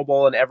made the Pro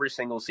Bowl in every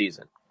single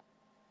season.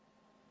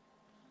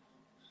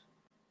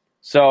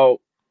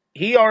 So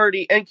he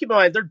already, and keep in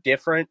mind, they're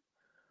different.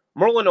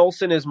 Merlin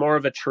Olsen is more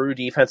of a true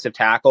defensive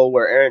tackle,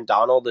 where Aaron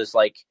Donald is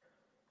like,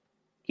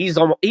 he's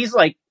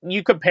like,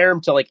 you compare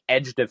him to like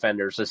edge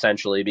defenders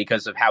essentially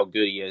because of how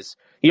good he is.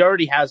 He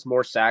already has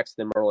more sacks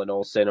than Merlin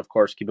Olsen. Of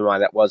course, keep in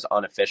mind that was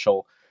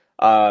unofficial.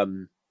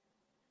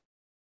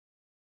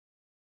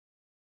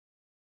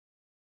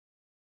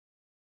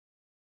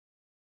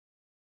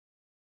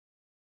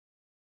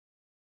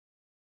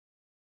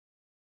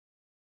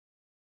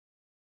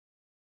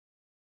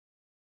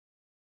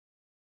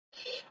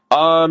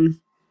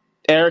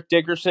 Eric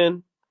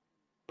Dickerson,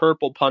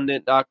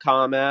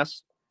 purplepundit.com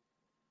asks.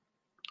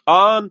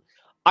 I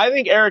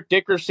think Eric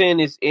Dickerson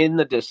is in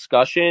the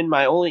discussion.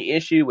 My only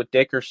issue with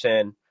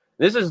Dickerson,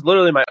 this is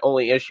literally my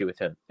only issue with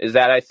him, is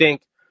that I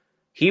think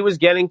he was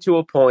getting to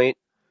a point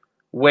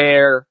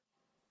where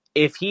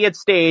if he had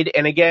stayed,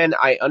 and again,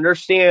 I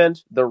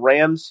understand the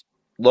Rams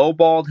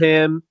lowballed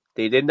him.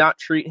 They did not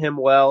treat him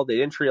well. They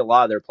didn't treat a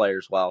lot of their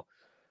players well.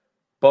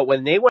 But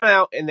when they went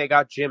out and they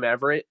got Jim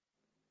Everett,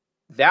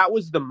 that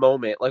was the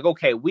moment. Like,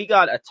 okay, we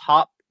got a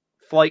top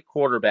flight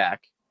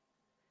quarterback,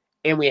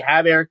 and we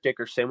have Eric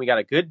Dickerson. We got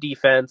a good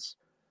defense.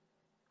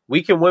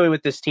 We can win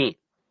with this team.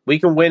 We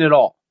can win it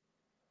all.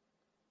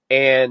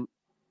 And,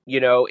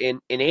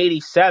 in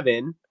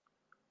 87,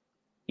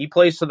 he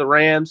plays for the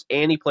Rams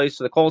and he plays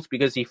for the Colts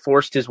because he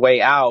forced his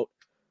way out.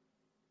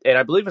 And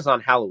I believe it's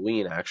on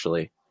Halloween,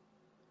 actually.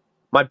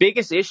 My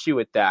biggest issue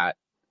with that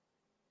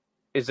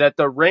is that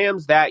the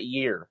Rams that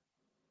year,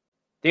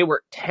 they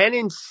were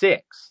 10-6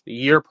 the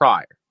year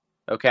prior.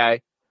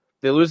 Okay?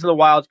 They lose in the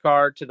wild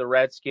card to the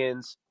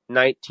Redskins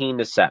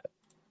 19-7.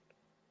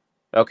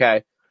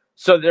 Okay?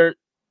 So they're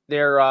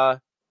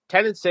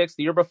 10-6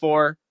 the year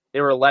before.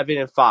 They were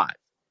 11-5.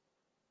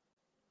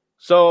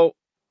 So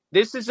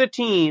this is a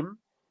team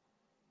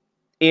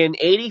in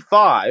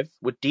 85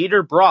 with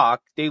Dieter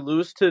Brock. They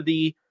lose to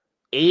the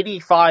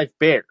 85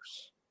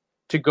 Bears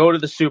to go to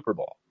the Super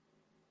Bowl.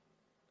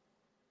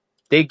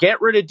 They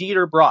get rid of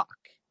Dieter Brock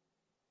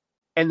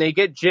and they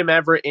get Jim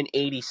Everett in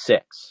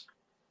 86.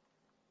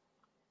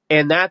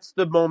 And that's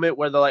the moment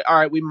where they're like, all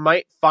right, we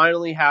might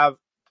finally have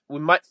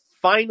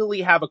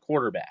a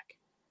quarterback.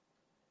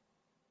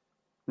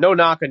 No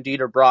knock on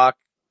Dieter Brock.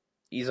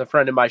 He's a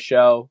friend of my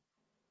show.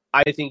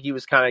 I think he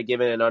was kind of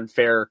given an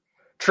unfair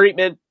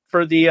treatment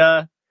for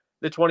the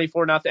the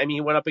 24-0. I mean,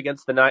 he went up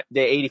against the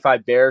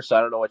 85 Bears, so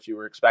I don't know what you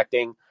were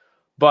expecting.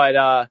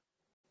 But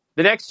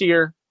the next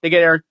year, they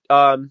get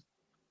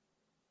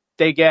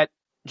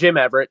Jim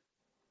Everett,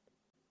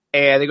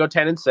 and they go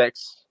 10-6,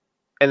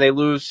 and they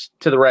lose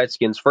to the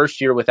Redskins.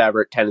 First year with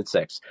Everett,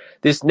 10-6.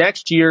 This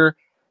next year,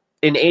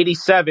 in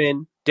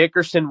 '87,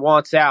 Dickerson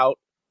wants out,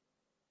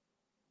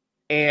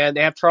 and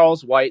they have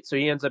Charles White, so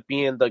he ends up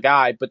being the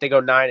guy. But they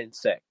go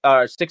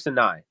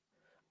 6-9.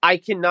 I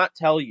cannot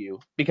tell you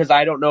because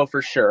I don't know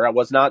for sure. I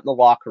was not in the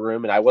locker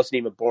room, and I wasn't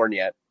even born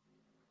yet.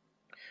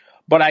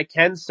 But I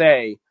can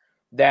say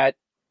that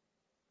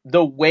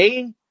the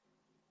way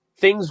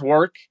things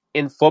work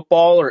in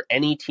football or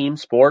any team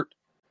sport,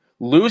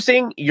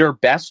 losing your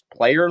best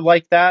player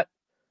like that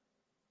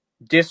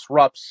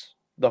disrupts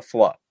the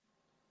flow.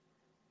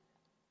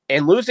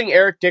 And losing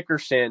Eric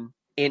Dickerson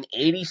in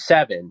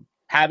 '87,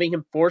 having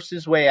him force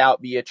his way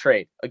out via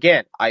trade.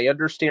 Again, I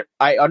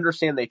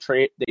understand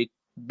they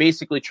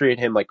basically treated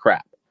him like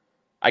crap.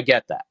 I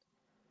get that.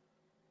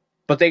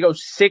 But they go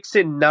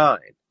 6-9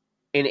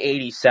 in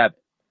 '87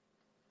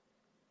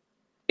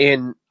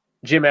 in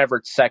Jim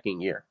Everett's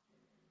second year.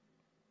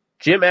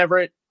 Jim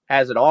Everett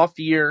has an off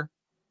year.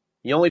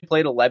 He only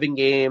played 11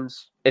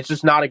 games. It's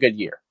just not a good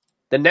year.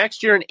 The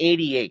next year in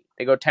 '88,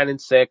 they go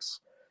 10-6,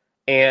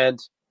 and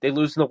they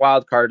lose in the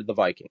wild card to the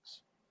Vikings.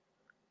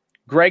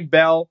 Greg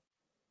Bell,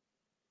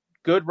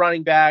 good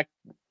running back,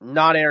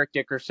 not Eric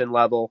Dickerson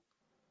level.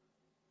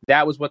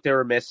 That was what they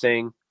were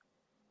missing.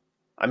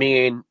 I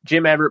mean,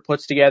 Jim Everett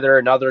puts together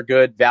another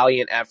good,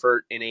 valiant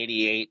effort in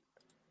 '88.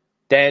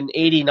 Then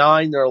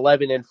 '89, they're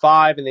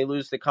 11-5, and they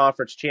lose the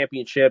conference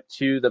championship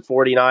to the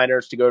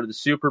 49ers to go to the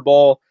Super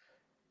Bowl.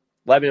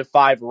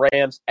 11-5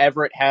 Rams.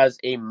 Everett has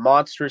a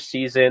monstrous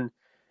season,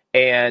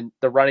 and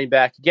the running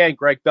back, again,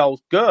 Greg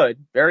Bell's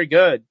good, very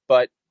good,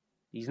 but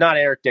he's not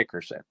Eric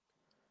Dickerson.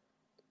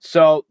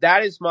 So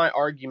that is my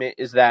argument,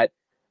 is that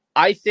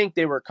I think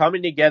they were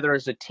coming together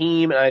as a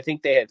team, and I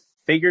think they had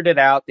figured it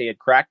out. They had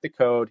cracked the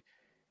code.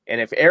 And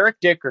if Eric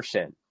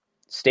Dickerson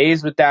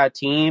stays with that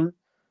team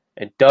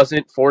and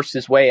doesn't force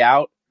his way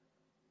out,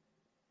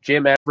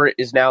 Jim Everett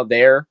is now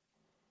there.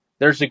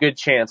 There's a good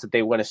chance that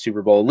they win a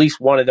Super Bowl, at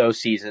least one of those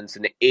seasons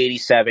in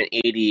 '87,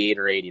 '88,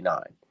 or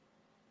 '89.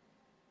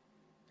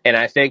 And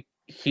I think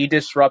he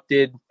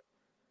disrupted,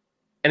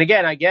 and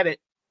again, I get it,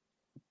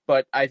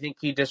 but I think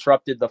he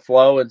disrupted the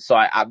flow. And so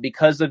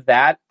because of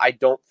that, I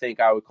don't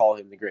think I would call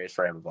him the greatest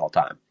Ram of all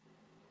time.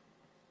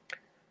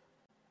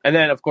 And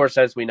then, of course,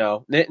 as we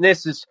know,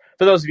 this is,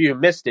 for those of you who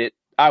missed it,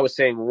 I was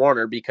saying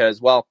Warner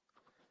because, well,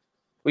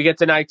 we get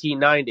to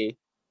 1990,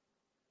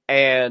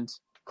 and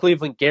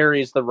Cleveland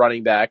Gary is the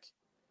running back.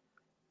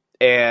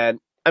 And,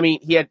 I mean,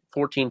 he had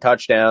 14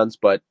 touchdowns,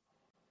 but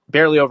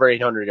barely over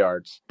 800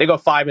 yards. They go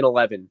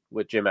 5-11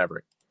 with Jim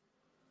Everett.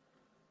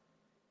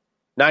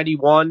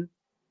 91,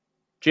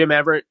 Jim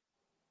Everett,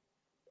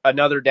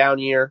 another down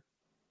year,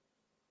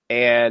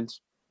 and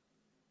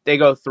they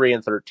go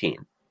 3-13.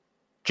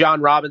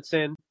 John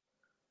Robinson,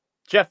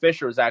 Jeff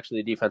Fisher was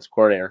actually the defensive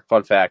coordinator.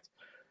 Fun fact.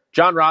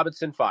 John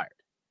Robinson fired.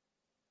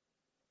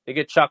 They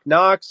get Chuck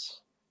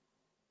Knox,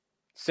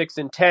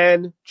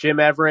 6-10. Jim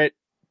Everett,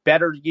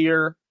 better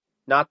year,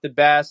 not the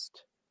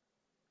best.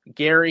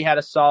 Gary had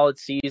a solid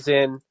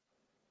season.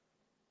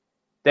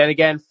 Then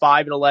again,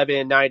 5-11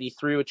 in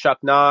 '93 with Chuck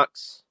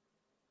Knox.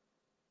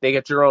 They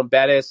get Jerome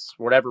Bettis.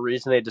 For whatever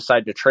reason, they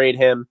decide to trade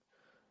him.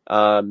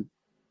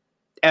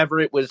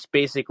 Everett was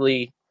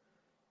basically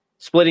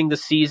splitting the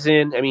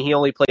season. I mean, he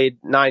only played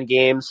 9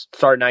 games,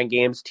 started 9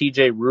 games.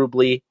 TJ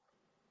Rubley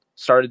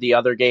started the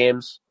other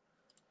games.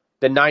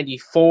 Then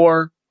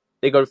 '94,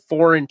 they go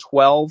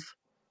 4-12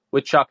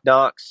 with Chuck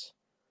Knox.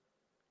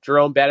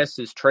 Jerome Bettis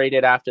is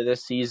traded after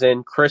this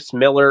season. Chris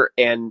Miller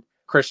and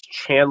Chris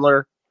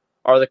Chandler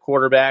are the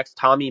quarterbacks.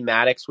 Tommy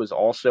Maddox was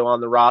also on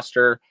the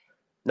roster.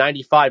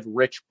 '95,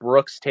 Rich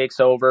Brooks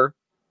takes over.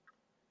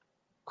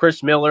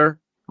 Chris Miller,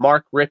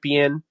 Mark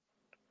Ripien.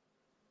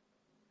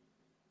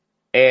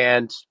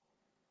 And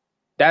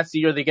that's the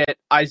year they get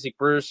Isaac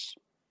Bruce.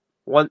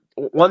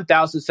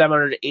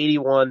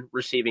 1,781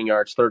 receiving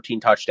yards, 13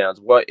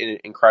 touchdowns. What an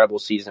incredible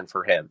season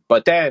for him.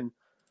 But then,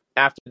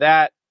 after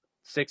that,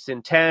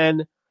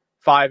 6-10,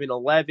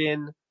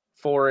 5-11,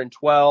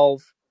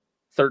 4-12,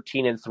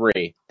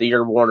 13-3, the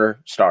year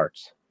Warner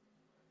starts.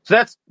 So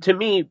that's, to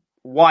me,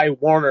 why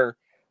Warner,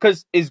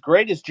 because as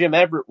great as Jim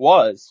Everett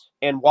was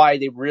and why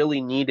they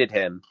really needed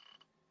him,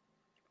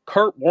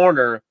 Kurt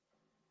Warner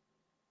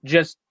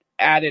just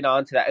added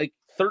on to that. Like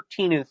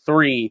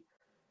 13-3,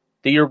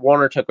 the year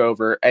Warner took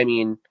over. I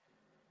mean,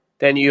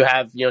 then you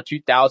have,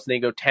 2000, they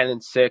go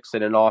 10-6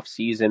 in an off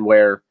season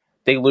where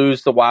they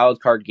lose the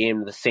wild card game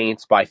to the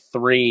Saints by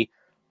 3.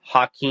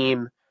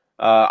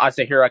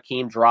 Asahir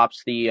Hakim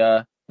drops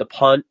the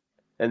punt,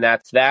 and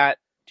that's that.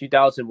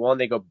 2001,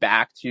 they go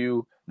back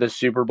to the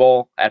Super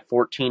Bowl at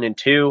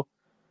 14-2,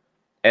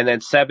 and then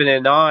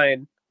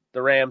 7-9,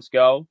 the Rams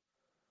go.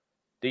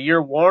 The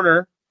year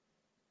Warner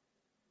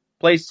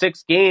plays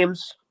 6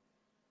 games,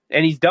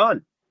 and he's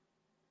done.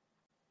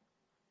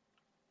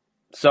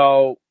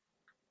 So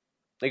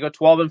They go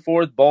 12-4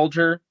 with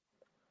Bulger,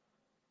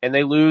 and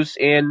they lose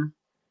in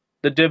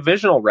the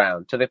divisional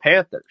round to the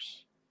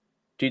Panthers.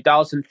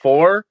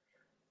 2004,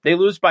 they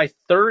lose by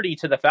 30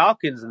 to the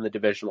Falcons in the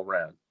divisional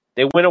round.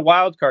 They win a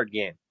wild card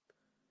game.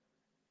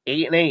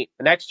 8-8.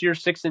 Next year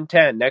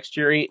 6-10. Next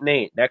year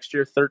 8-8. Next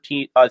year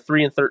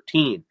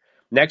 3-13.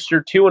 Next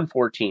year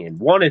 2-14. 1-15.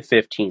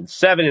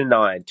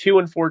 7-9.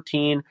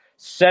 2-14.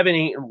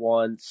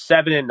 7-8-1.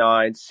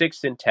 7-9.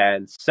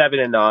 6-10.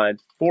 7-9.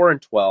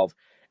 4-12.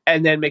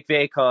 And then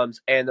McVay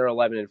comes and they're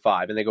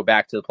 11-5, and they go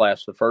back to the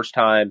playoffs for the first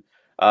time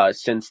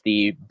since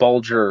the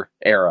Bulger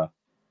era.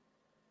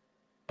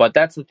 But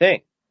that's the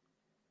thing,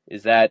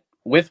 is that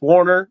with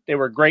Warner, they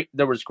were great.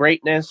 There was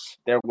greatness.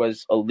 There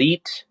was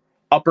elite,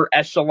 upper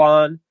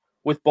echelon.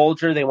 With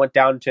Bulger, they went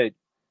down to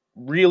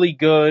really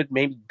good,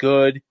 maybe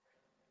good.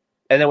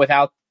 And then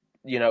without,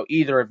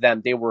 either of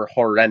them, they were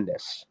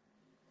horrendous.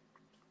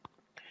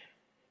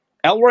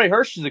 Elroy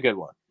Hirsch is a good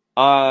one.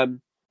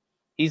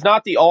 He's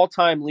not the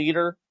all-time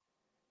leader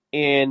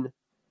in,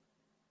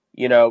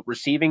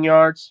 receiving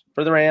yards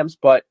for the Rams,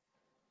 but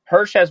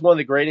Hirsch has one of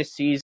the greatest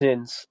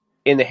seasons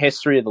in the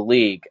history of the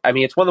league. I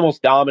mean, it's one of the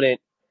most dominant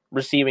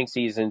receiving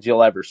seasons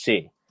you'll ever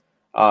see.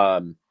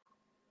 And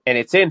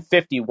it's in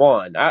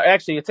 51.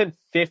 Actually, it's in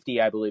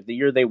 50, I believe, the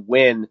year they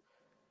win,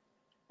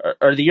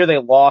 or the year they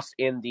lost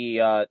in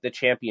the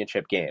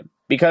championship game.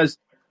 Because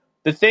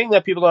the thing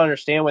that people don't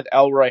understand with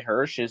Elroy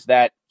Hirsch is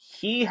that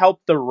he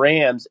helped the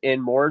Rams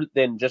in more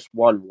than just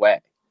one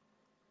way.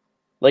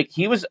 Like,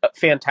 he was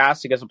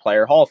fantastic as a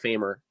player, Hall of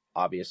Famer,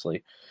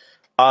 obviously.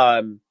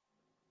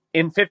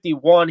 In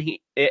 51,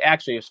 it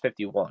was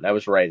 51. I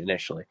was right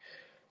initially.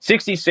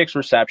 66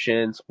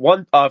 receptions,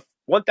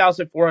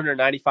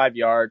 1,495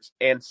 yards,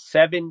 and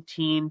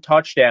 17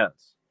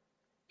 touchdowns.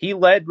 He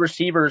led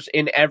receivers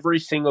in every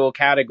single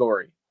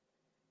category.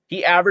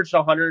 He averaged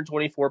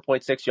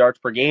 124.6 yards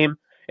per game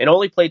and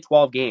only played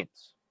 12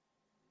 games.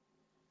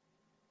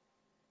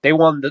 They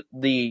won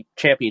the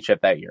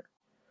championship that year.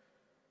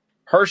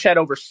 Hirsch had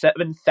over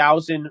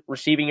 7,000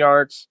 receiving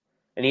yards,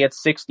 and he had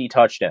 60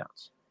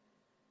 touchdowns.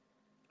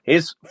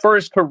 For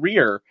his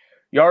career,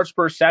 yards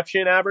per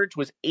reception average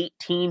was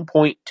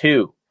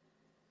 18.2.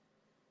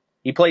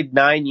 He played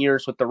 9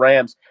 years with the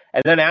Rams.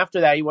 And then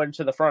after that, he went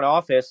into the front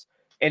office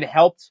and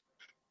helped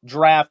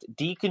draft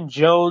Deacon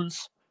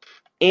Jones,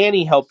 and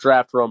he helped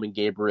draft Roman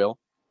Gabriel.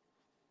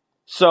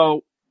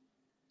 So,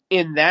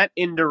 in that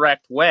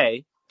indirect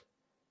way,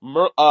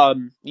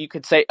 you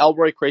could say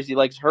Elroy Crazy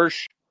Legs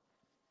Hirsch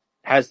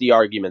has the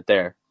argument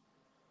there.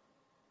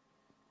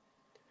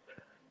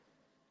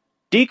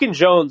 Deacon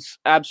Jones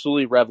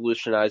absolutely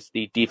revolutionized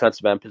the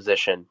defensive end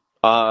position.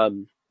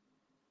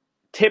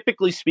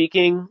 Typically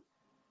speaking,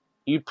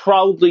 you'd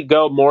probably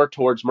go more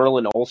towards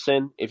Merlin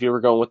Olsen if you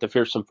were going with the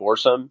fearsome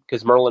foursome,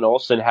 because Merlin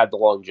Olsen had the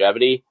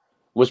longevity,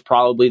 was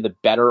probably the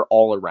better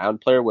all-around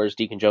player, whereas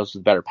Deacon Jones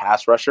was the better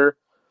pass rusher.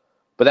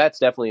 But that's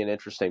definitely an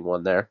interesting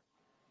one there.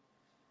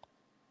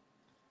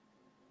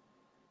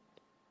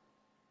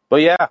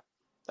 But yeah,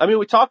 I mean,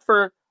 we talked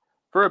for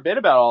a bit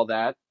about all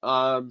that.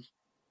 Kind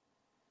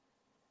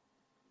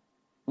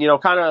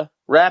of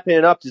wrapping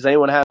it up, does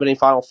anyone have any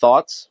final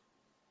thoughts?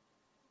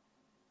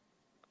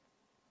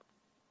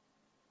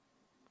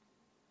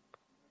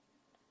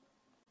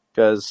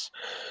 Because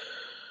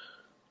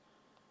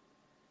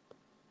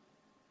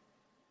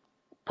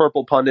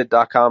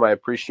purplepundit.com, I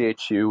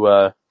appreciate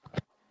you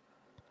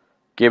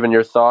giving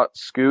your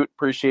thoughts. Scoot,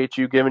 appreciate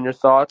you giving your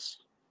thoughts.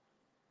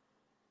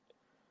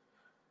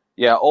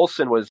 Yeah,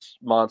 Olsen was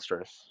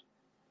monstrous.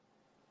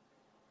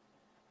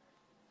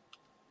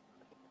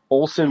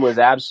 Olsen was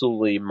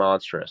absolutely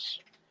monstrous.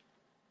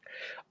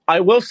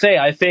 I will say,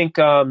 I think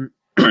I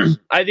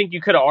think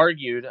you could have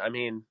argued, I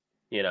mean,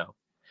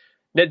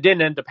 that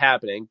didn't end up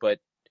happening, but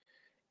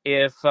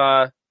if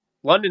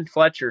London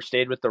Fletcher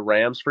stayed with the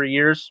Rams for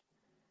years,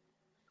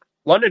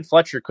 London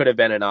Fletcher could have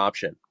been an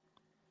option.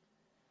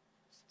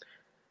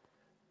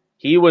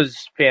 He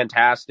was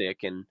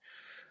fantastic. And,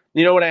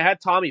 when I had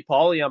Tommy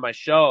Pauly on my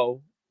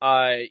show,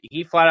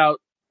 he flat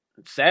out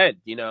said,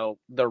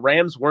 the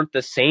Rams weren't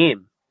the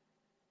same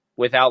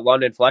without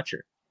London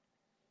Fletcher.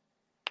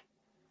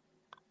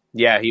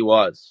 Yeah, he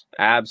was.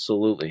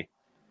 Absolutely.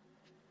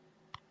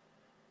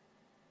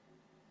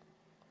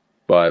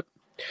 But,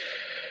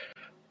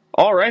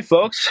 all right,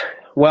 folks.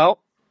 Well,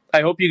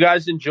 I hope you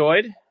guys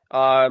enjoyed.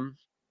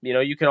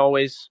 You can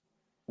always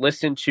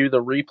listen to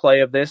the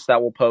replay of this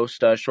that we'll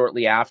post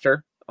shortly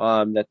after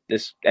that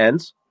this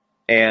ends,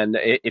 and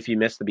if you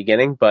missed the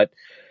beginning. But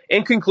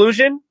in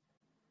conclusion,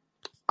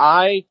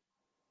 I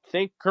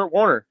think Kurt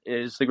Warner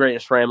is the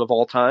greatest Ram of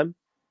all time,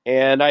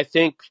 and I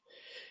think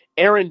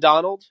Aaron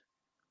Donald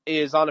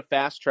is on a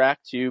fast track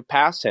to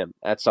pass him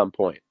at some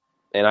point.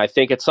 And I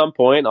think at some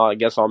point, I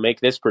guess I'll make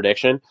this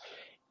prediction,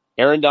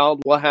 Aaron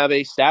Donald will have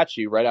a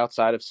statue right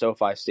outside of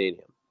SoFi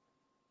Stadium.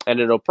 And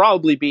it'll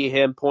probably be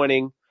him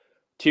pointing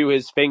to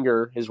his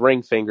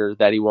ring finger,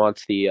 that he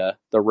wants the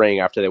ring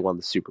after they won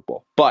the Super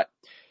Bowl. But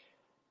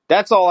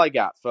that's all I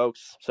got,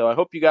 folks. So I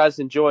hope you guys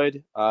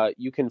enjoyed.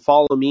 You can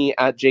follow me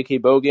at JK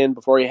Bogan.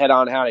 Before you head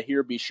on out of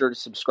here, be sure to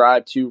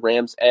subscribe to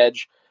Rams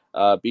Edge.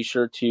 Be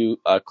sure to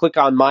click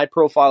on my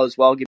profile as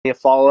well. Give me a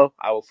follow.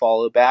 I will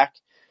follow back.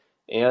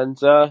 And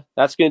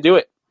that's going to do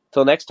it.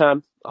 Till next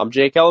time, I'm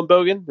Jake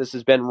Bogan. This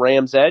has been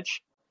Rams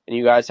Edge, and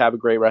you guys have a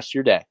great rest of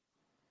your day.